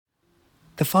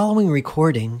The following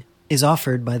recording is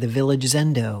offered by the Village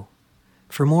Zendo.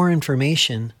 For more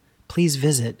information, please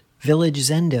visit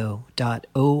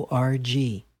villagezendo.org.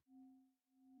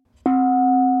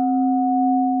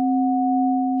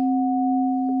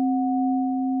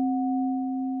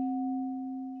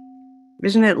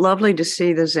 Isn't it lovely to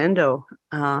see the Zendo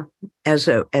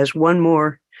as one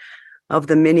more of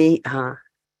the many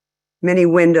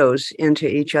windows into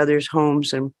each other's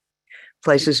homes and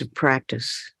places of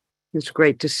practice? It's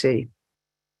great to see.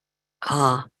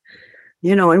 And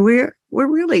we're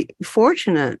really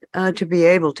fortunate to be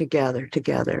able to gather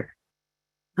together.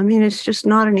 I mean, it's just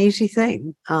not an easy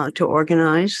thing to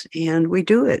organize, and we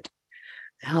do it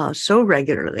so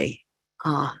regularly.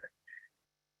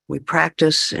 We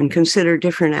practice and consider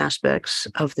different aspects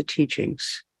of the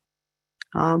teachings.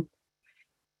 I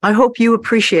hope you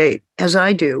appreciate, as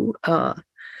I do,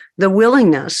 the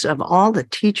willingness of all the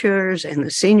teachers and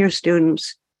the senior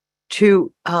students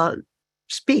to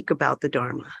speak about the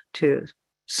Dharma, to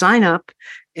sign up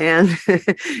and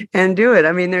and do it.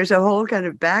 I mean, there's a whole kind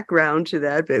of background to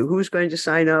that, but who's going to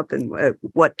sign up and at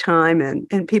what time,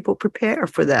 and people prepare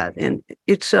for that. And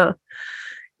it's a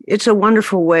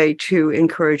wonderful way to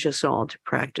encourage us all to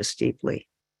practice deeply.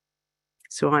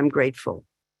 So I'm grateful.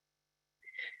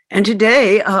 And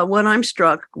today, what I'm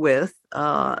struck with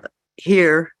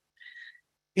here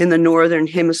in the Northern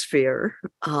Hemisphere,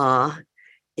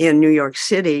 in New York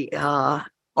City, are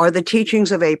the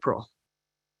teachings of April.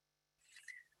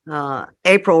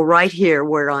 April right here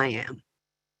where I am,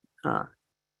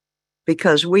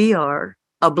 because we are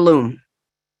a bloom.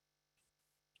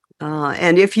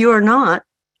 And if you are not,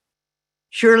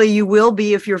 surely you will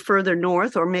be if you're further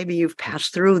north, or maybe you've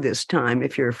passed through this time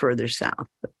if you're further south.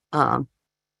 I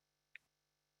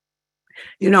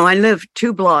live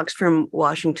 2 blocks from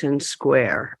Washington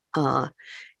Square.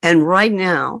 And right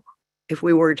now, if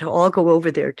we were to all go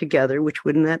over there together, which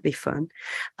wouldn't that be fun?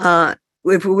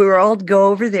 If we were all to go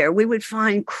over there, we would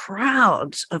find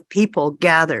crowds of people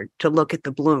gathered to look at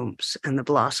the blooms and the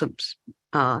blossoms,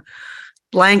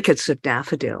 blankets of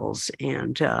daffodils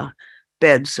and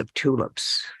beds of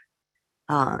tulips.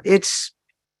 It's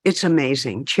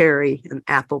amazing. Cherry and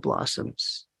apple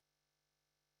blossoms.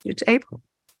 It's April.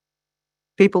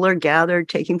 People are gathered,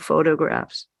 taking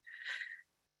photographs,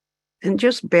 and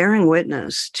just bearing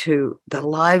witness to the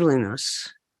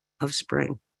liveliness of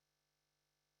spring.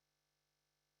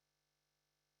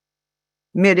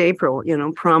 Mid-April,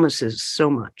 promises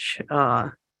so much.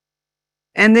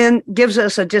 And then gives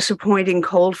us a disappointing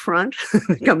cold front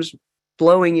that comes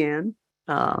blowing in.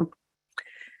 And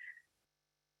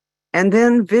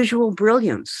then visual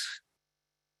brilliance.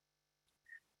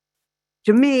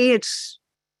 To me, it's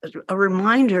a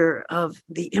reminder of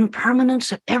the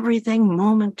impermanence of everything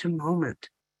moment to moment.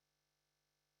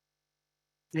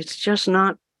 It's just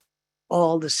not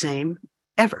all the same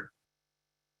ever.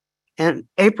 And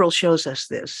April shows us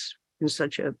this in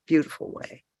such a beautiful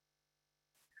way.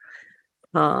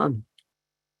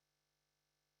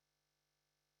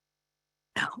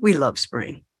 We love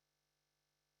spring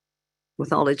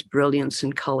with all its brilliance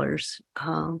and colors.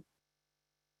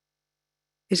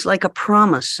 It's like a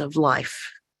promise of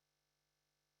life.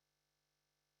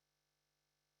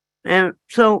 And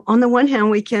so on the one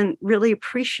hand, we can really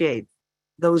appreciate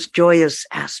those joyous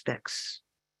aspects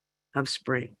of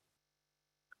spring.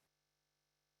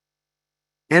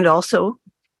 And also,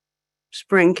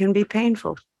 spring can be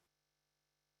painful.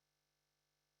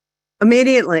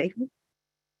 Immediately,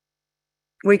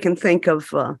 we can think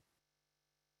of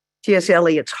T.S.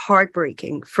 Eliot's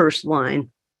heartbreaking first line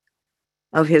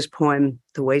of his poem,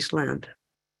 The Wasteland.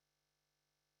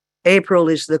 April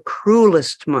is the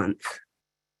cruelest month.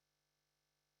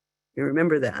 You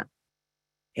remember that?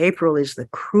 April is the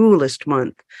cruelest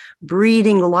month,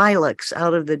 breeding lilacs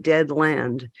out of the dead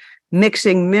land,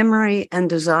 mixing memory and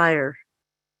desire,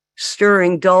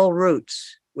 stirring dull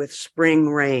roots with spring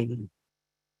rain.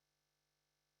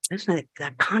 Isn't it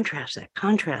that contrast?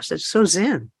 It's so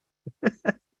zen.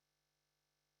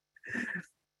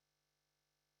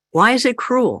 Why is it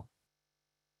cruel?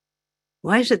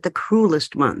 Why is it the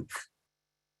cruelest month?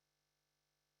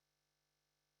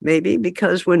 Maybe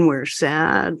because when we're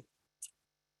sad,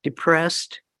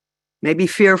 depressed, maybe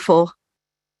fearful,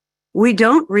 we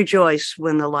don't rejoice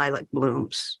when the lilac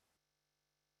blooms.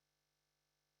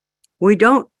 We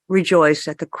don't rejoice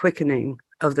at the quickening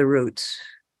of the roots,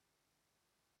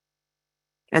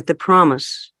 at the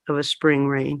promise of a spring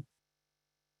rain.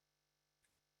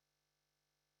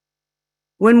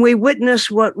 When we witness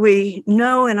what we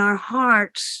know in our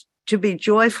hearts to be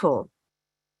joyful,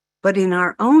 but in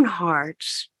our own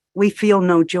hearts, we feel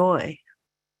no joy.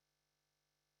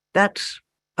 That's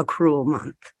a cruel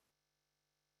month.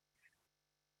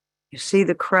 You see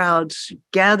the crowds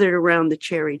gathered around the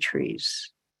cherry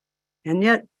trees, and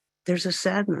yet there's a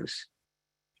sadness.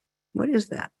 What is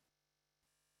that?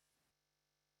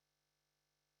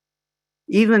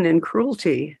 Even in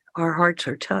cruelty, our hearts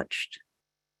are touched.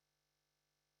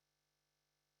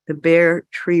 The bare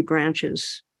tree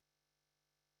branches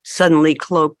suddenly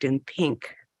cloaked in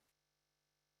pink,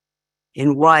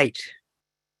 in white,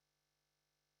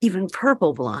 even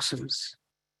purple blossoms.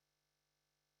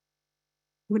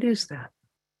 What is that?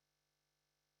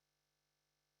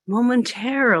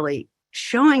 Momentarily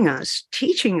showing us,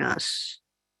 teaching us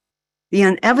the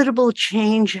inevitable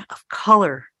change of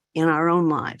color in our own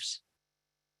lives.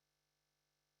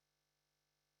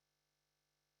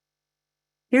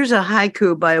 Here's a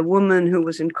haiku by a woman who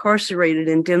was incarcerated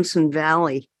in Denson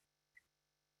Valley,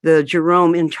 the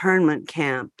Jerome internment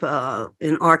camp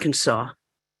in Arkansas,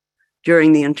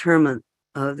 during the internment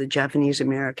of the Japanese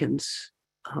Americans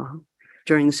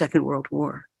during the Second World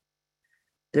War.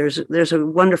 There's a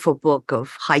wonderful book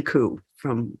of haiku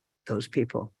from those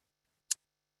people,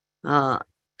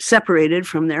 separated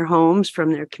from their homes,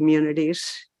 from their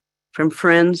communities, from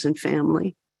friends and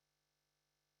family.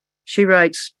 She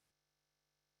writes,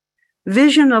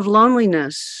 "Vision of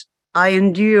loneliness I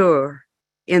endure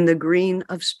in the green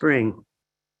of spring.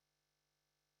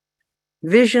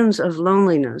 Visions of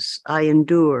loneliness I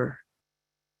endure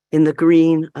in the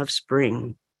green of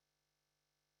spring."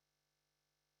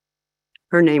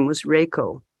 Her name was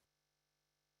Reiko.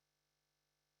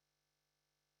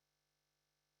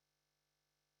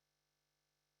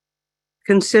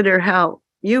 Consider how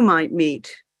you might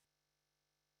meet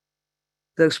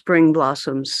the spring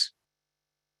blossoms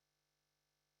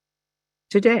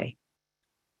today.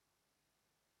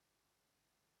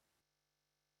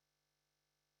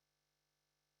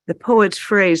 The poet's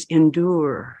phrase,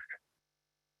 endure,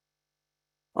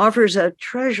 offers a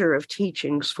treasure of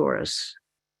teachings for us,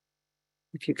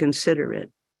 if you consider it.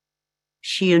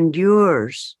 She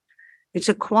endures. It's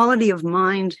a quality of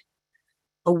mind,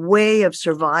 a way of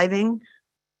surviving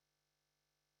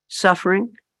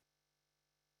suffering,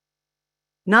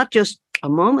 not just a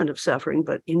moment of suffering,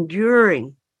 but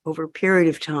enduring over a period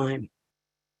of time.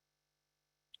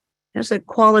 It has a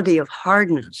quality of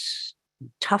hardness,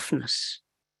 toughness,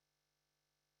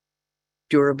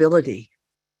 durability.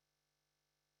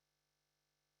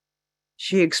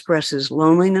 She expresses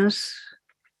loneliness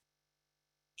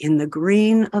in the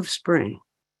green of spring,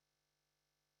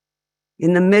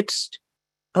 in the midst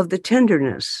of the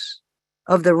tenderness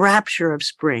of the rapture of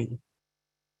spring.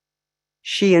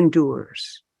 She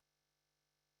endures.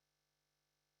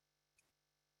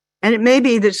 And it may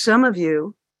be that some of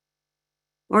you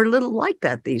are a little like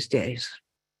that these days.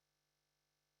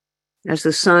 As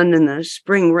the sun and the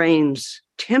spring rains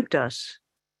tempt us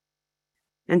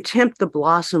and tempt the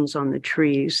blossoms on the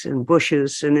trees and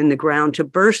bushes and in the ground to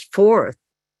burst forth.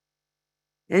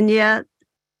 And yet,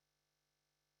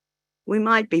 we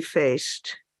might be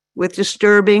faced with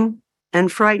disturbing and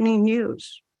frightening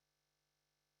news.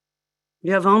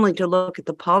 You have only to look at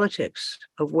the politics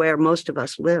of where most of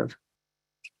us live.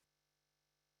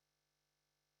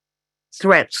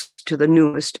 Threats to the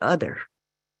newest other.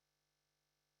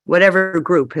 Whatever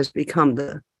group has become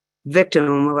the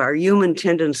victim of our human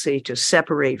tendency to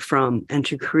separate from and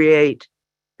to create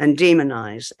and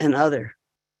demonize an other.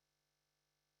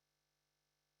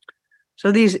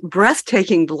 So these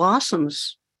breathtaking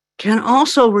blossoms can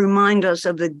also remind us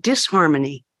of the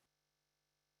disharmony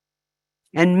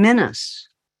and menace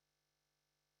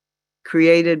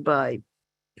created by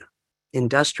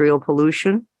industrial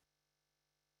pollution,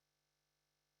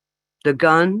 the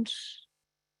guns,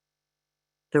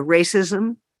 the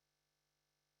racism,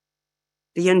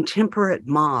 the intemperate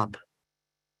mob.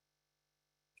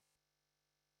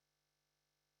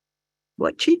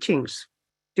 What teachings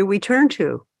do we turn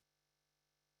to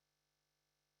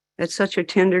at such a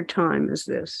tender time as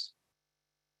this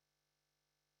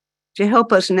to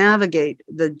help us navigate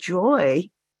the joy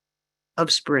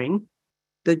of spring,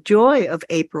 the joy of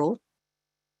April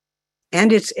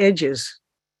and its edges,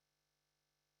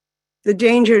 the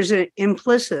dangers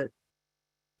implicit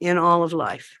in all of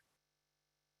life?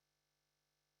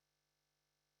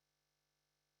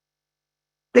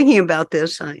 Thinking about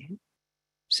this, I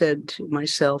said to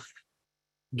myself,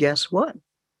 guess what?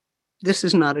 This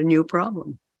is not a new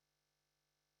problem.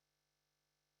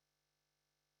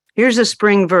 Here's a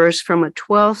spring verse from a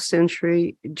 12th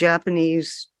century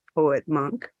Japanese poet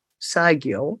monk,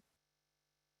 Saigyo,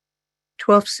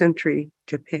 12th century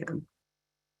Japan.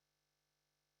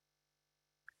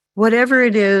 Whatever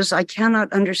it is, I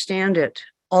cannot understand it.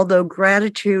 although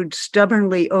gratitude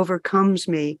stubbornly overcomes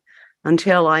me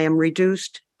until I am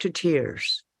reduced to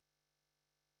tears.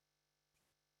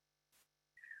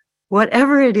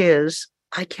 Whatever it is,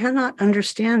 I cannot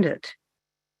understand it,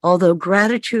 although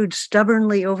gratitude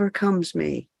stubbornly overcomes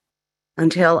me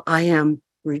until I am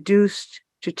reduced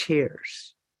to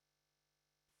tears.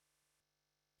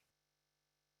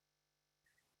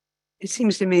 It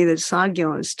seems to me that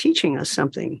Sagyo is teaching us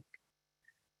something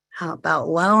about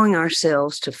allowing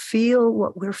ourselves to feel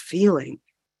what we're feeling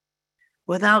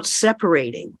without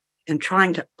separating and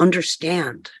trying to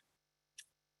understand.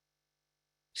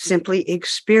 Simply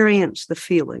experience the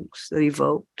feelings that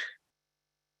evoked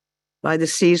by the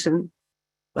season,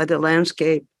 by the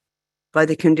landscape, by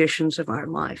the conditions of our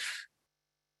life.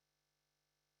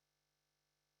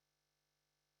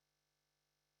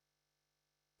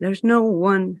 There's no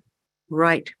one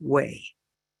right way,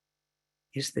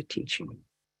 is the teaching,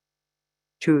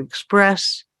 to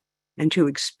express and to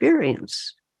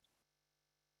experience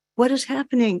what is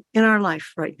happening in our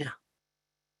life right now,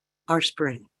 our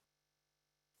spring.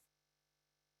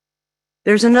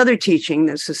 There's another teaching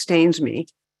that sustains me,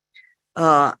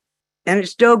 and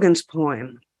it's Dogen's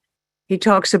poem. He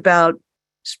talks about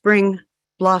spring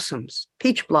blossoms,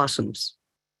 peach blossoms.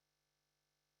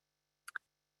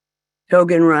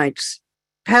 Dogen writes,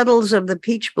 petals of the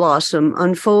peach blossom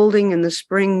unfolding in the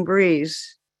spring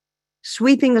breeze,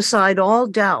 sweeping aside all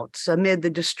doubts amid the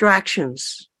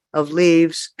distractions of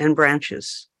leaves and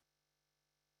branches.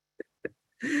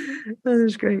 That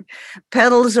is great.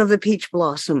 Petals of the peach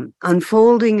blossom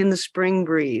unfolding in the spring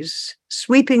breeze,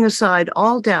 sweeping aside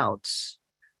all doubts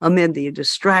amid the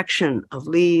distraction of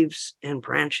leaves and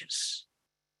branches.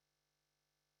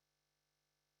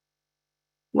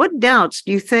 What doubts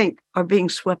do you think are being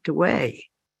swept away?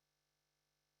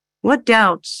 What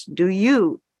doubts do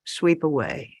you sweep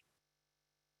away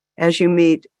as you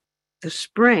meet the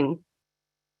spring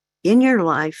in your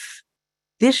life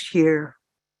this year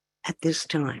at this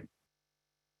time?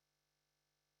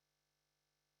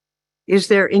 Is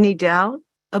there any doubt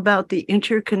about the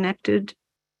interconnected,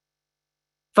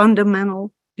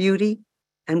 fundamental beauty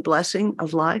and blessing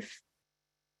of life?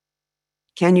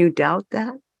 Can you doubt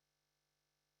that?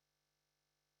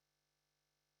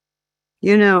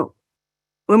 You know,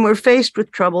 when we're faced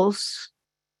with troubles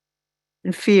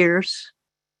and fears,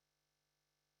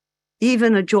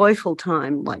 even a joyful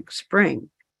time like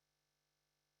spring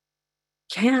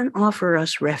can offer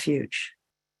us refuge,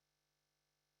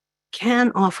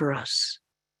 can offer us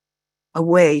a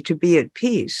way to be at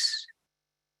peace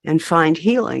and find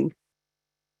healing,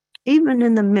 even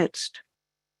in the midst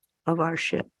of our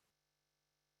ship.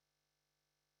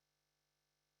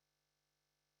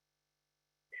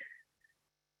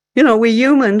 You know, we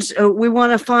humans, we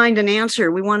want to find an answer.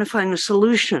 We want to find a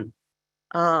solution,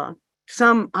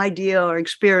 some idea or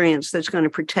experience that's going to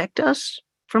protect us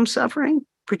from suffering,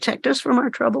 protect us from our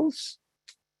troubles.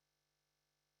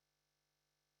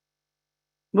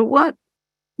 But what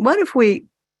if we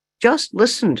just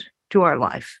listened to our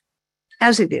life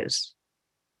as it is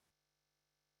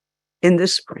in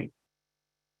this spring?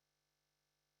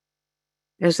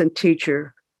 As a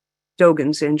teacher, Dogen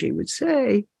Zenji would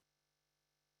say,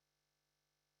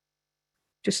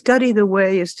 to study the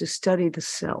way is to study the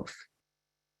self.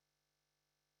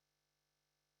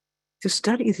 To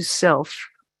study the self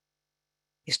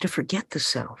is to forget the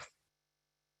self.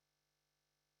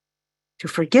 To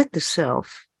forget the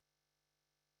self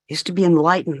is to be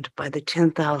enlightened by the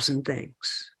 10,000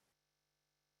 things.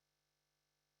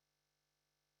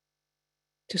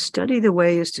 To study the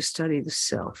way is to study the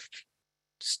self.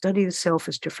 To study the self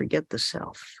is to forget the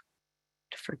self.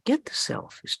 To forget the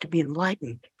self is to be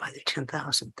enlightened by the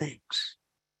 10,000 things.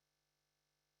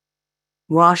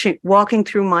 Walking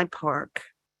through my park,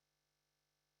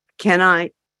 can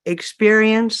I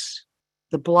experience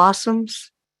the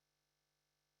blossoms?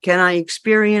 Can I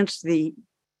experience the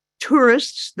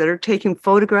tourists that are taking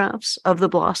photographs of the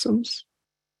blossoms?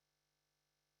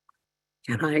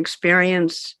 Can I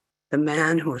experience the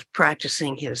man who is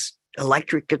practicing his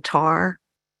electric guitar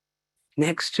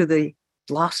next to the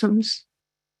blossoms?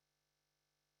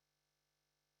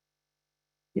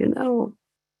 You know,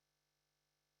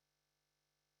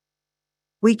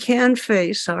 we can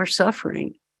face our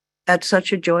suffering at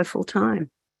such a joyful time.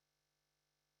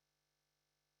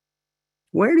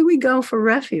 Where do we go for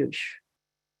refuge?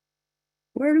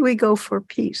 Where do we go for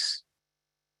peace?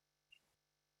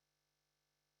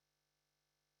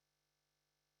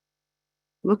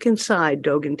 Look inside,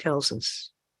 Dogen tells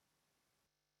us.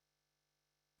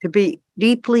 To be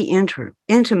deeply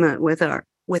intimate with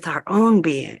our own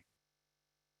being,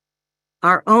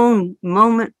 our own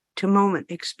moment-to-moment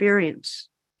experience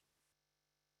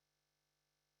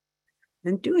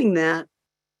And doing that,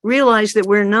 realize that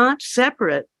we're not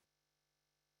separate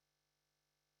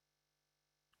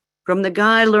from the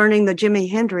guy learning the Jimi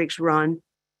Hendrix run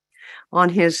on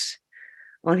his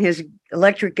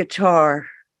electric guitar,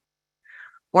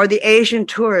 or the Asian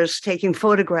tourist taking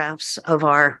photographs of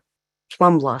our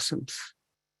plum blossoms.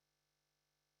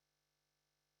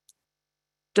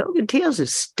 Dogen tells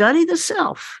us, study the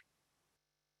self,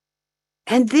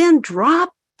 and then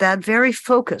drop that very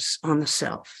focus on the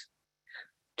self.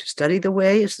 To study the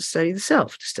way is to study the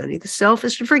self. To study the self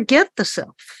is to forget the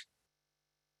self.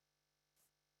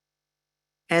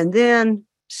 And then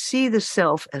see the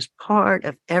self as part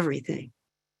of everything.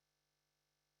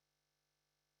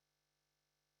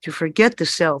 To forget the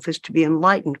self is to be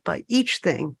enlightened by each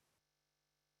thing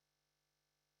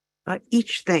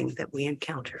that we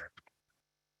encounter.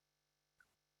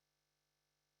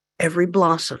 Every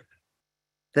blossom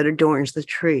that adorns the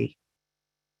tree,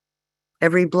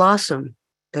 every blossom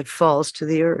that falls to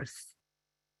the earth,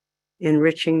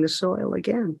 enriching the soil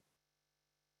again.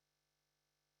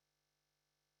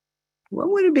 What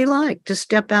would it be like to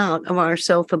step out of our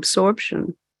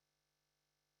self-absorption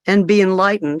and be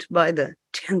enlightened by the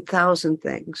 10,000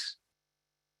 things?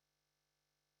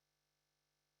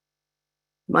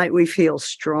 Might we feel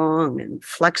strong and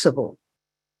flexible,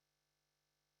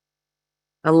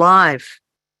 alive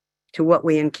to what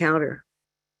we encounter?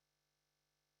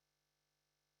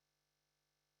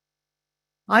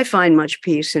 I find much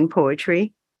peace in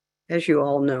poetry, as you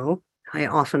all know. I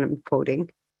often am quoting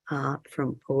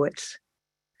from poets.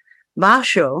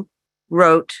 Basho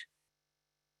wrote,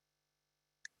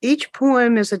 "Each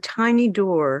poem is a tiny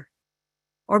door,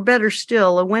 or better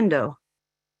still, a window,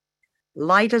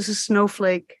 light as a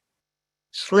snowflake,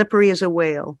 slippery as a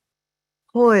whale,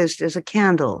 poised as a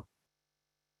candle,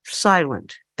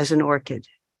 silent as an orchid.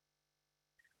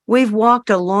 We've walked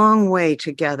a long way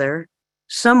together.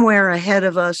 Somewhere ahead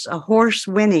of us, a horse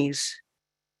whinnies,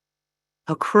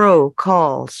 a crow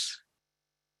calls,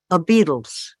 a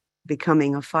beetle's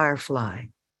becoming a firefly.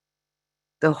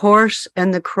 The horse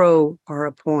and the crow are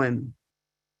a poem.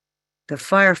 The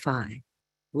firefly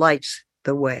lights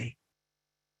the way."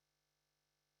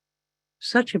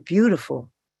 Such a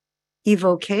beautiful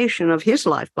evocation of his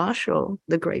life, Basho,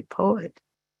 the great poet.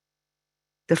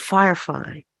 The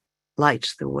firefly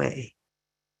lights the way.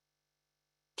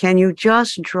 Can you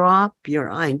just drop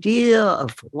your idea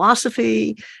of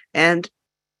philosophy and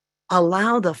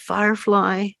allow the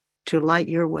firefly to light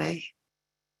your way?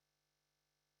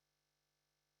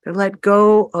 To let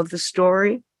go of the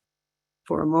story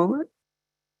for a moment,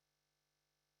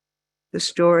 the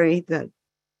story that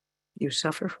you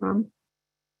suffer from.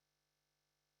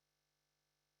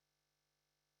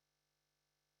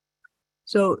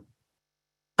 So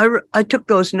I took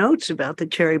those notes about the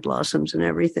cherry blossoms and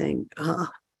everything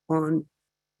on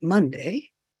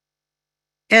Monday.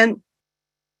 And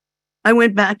I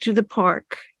went back to the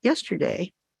park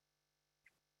yesterday,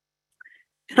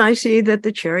 and I see that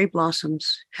the cherry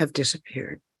blossoms have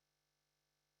disappeared.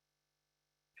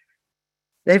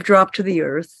 They've dropped to the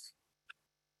earth,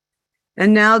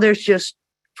 and now there's just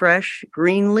fresh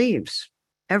green leaves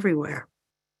everywhere,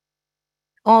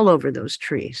 all over those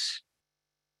trees.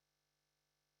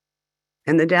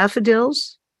 And the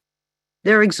daffodils,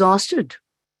 they're exhausted,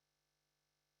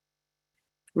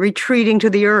 retreating to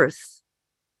the earth,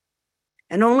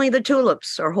 and only the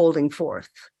tulips are holding forth.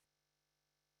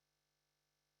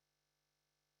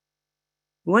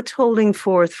 What's holding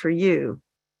forth for you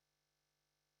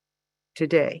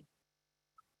today,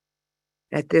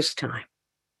 at this time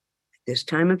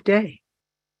of day?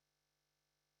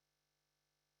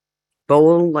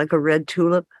 Bold like a red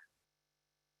tulip,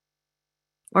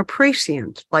 or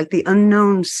prescient like the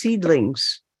unknown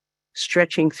seedlings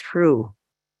stretching through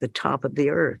the top of the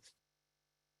earth?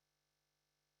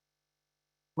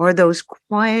 Or those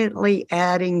quietly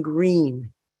adding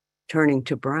green, turning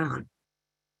to brown?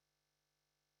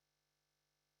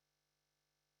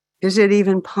 Is it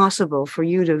even possible for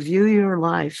you to view your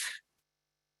life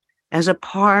as a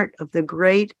part of the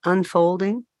great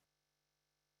unfolding?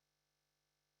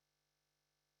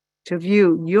 To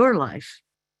view your life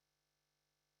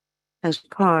as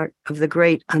part of the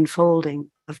great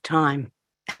unfolding of time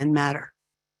and matter.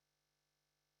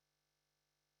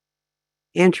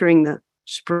 Entering the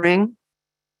spring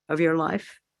of your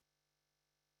life,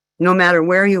 no matter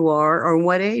where you are or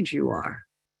what age you are.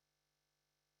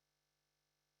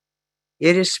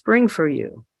 It is spring for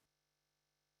you.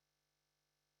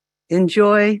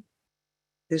 Enjoy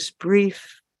this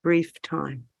brief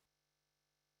time.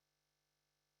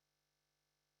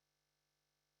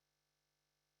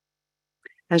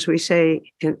 As we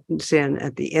say in Zen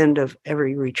at the end of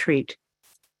every retreat,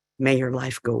 May your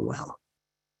life go well.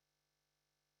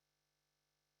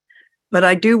 But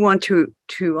I do want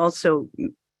to also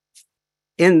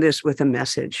end this with a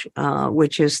message,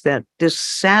 which is that this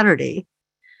Saturday,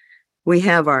 we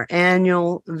have our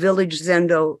annual Village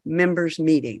Zendo members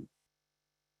meeting.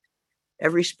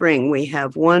 Every spring, we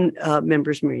have one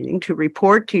members meeting to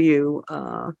report to you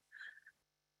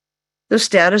the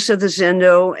status of the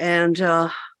Zendo and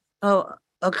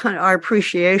kind of our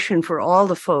appreciation for all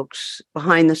the folks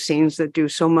behind the scenes that do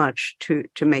so much to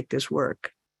make this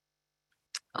work.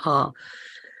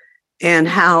 And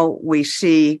how we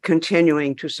see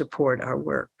continuing to support our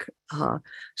work.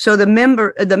 So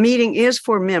the meeting is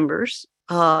for members,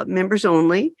 members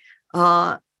only,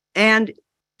 and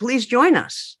please join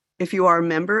us if you are a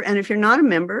member. And if you're not a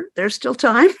member, there's still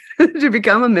time to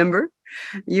become a member.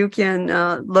 You can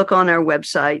look on our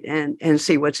website and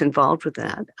see what's involved with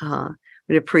that.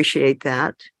 We'd appreciate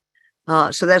that.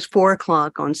 So that's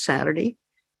 4:00 on Saturday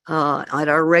at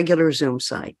our regular Zoom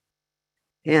site.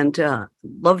 And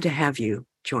love to have you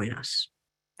join us.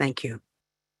 Thank you.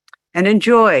 And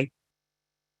enjoy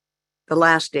the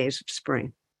last days of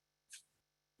spring.